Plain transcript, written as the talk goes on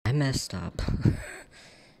I messed up.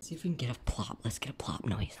 See if we can get a plop. Let's get a plop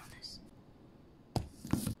noise on this.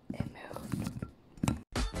 It moved.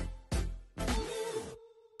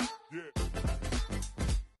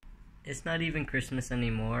 It's not even Christmas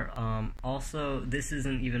anymore. Also, this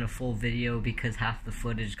isn't even a full video because half the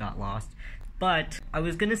footage got lost. But I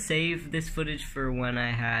was gonna save this footage for when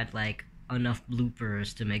I had like enough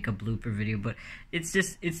bloopers to make a blooper video, but it's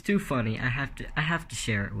too funny. I have to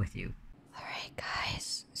share it with you. Alright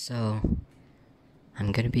guys, so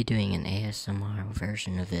I'm gonna be doing an ASMR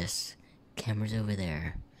version of this. Camera's over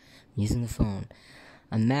there. I'm using the phone.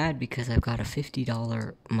 I'm mad because I've got a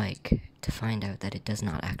 $50 mic to find out that it does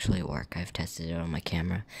not actually work. I've tested it on my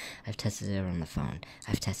camera. I've tested it on the phone.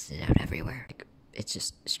 I've tested it out everywhere. It's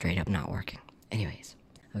just straight up not working. Anyways,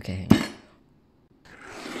 okay.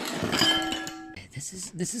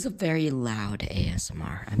 This is a very loud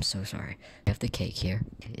ASMR. I'm so sorry. I have the cake here.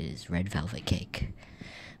 It is red velvet cake.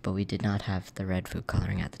 But we did not have the red food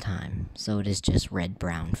coloring at the time, so it is just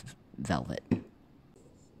red-brown velvet.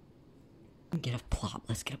 Get a plop.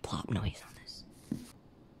 Let's get a plop noise on this.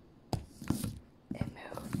 It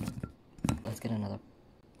moved. Let's get another.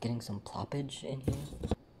 Getting some ploppage in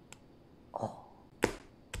here. Oh.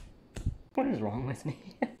 What is wrong with me?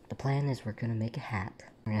 The plan is we're gonna make a hat.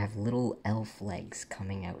 We're gonna have little elf legs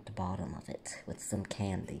coming out the bottom of it with some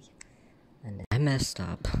candy. And I messed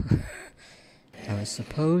up. I was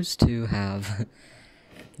supposed to have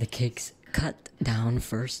the cakes cut down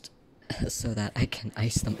first so that I can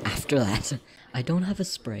ice them after that. I don't have a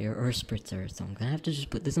sprayer or a spritzer, so I'm gonna have to just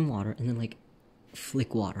put this in water and then like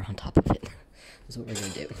flick water on top of it. That's what we're gonna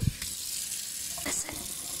do.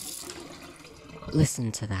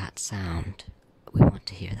 Listen to that sound. We want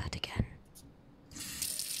to hear that again.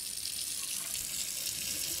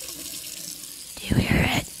 Do you hear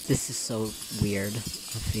it? This is so weird. I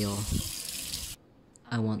feel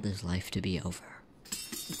I want this life to be over.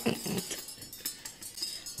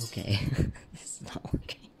 Okay, this is not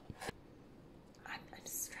working. I'm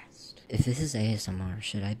stressed. If this is ASMR,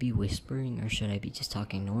 should I be whispering or should I be just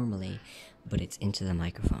talking normally, but it's into the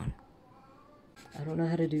microphone? I don't know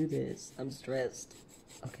how to do this. I'm stressed.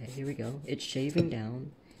 Okay, here we go. It's shaving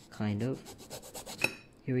down, kind of.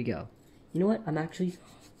 Here we go. You know what?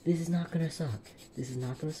 This is not gonna suck. This is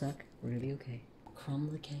not gonna suck. We're gonna be okay.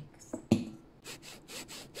 Crumb the cakes.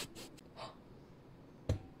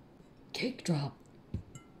 Cake drop.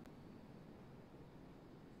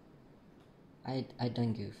 I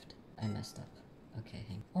done goofed. I messed up. Okay.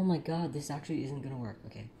 Oh my god, this actually isn't gonna work.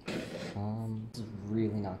 Okay. This is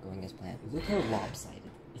really not going as planned. Look how lopsided.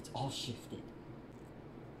 It's all shifted.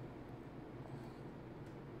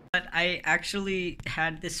 But I actually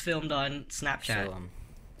had this filmed on Snapchat. So,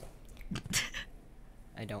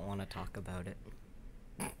 I don't want to talk about it.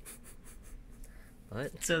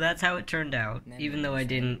 But so that's how it turned out, even though I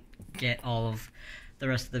didn't get all of the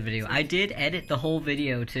rest of the video. I did edit the whole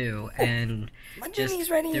video too, and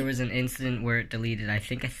there was an incident where it deleted, I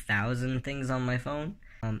think, 1,000 things on my phone.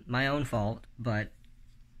 My own fault, but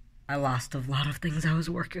I lost a lot of things I was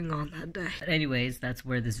working on that day. But anyways, that's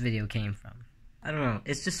where this video came from. I don't know,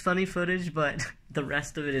 it's just funny footage, but the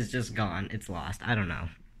rest of it is just gone. It's lost. I don't know.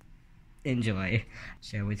 Enjoy.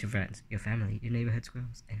 Share with your friends, your family, your neighborhood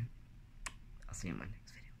squirrels, and I'll see you in my next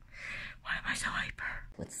video. Why am I so hyper?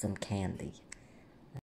 With some candy.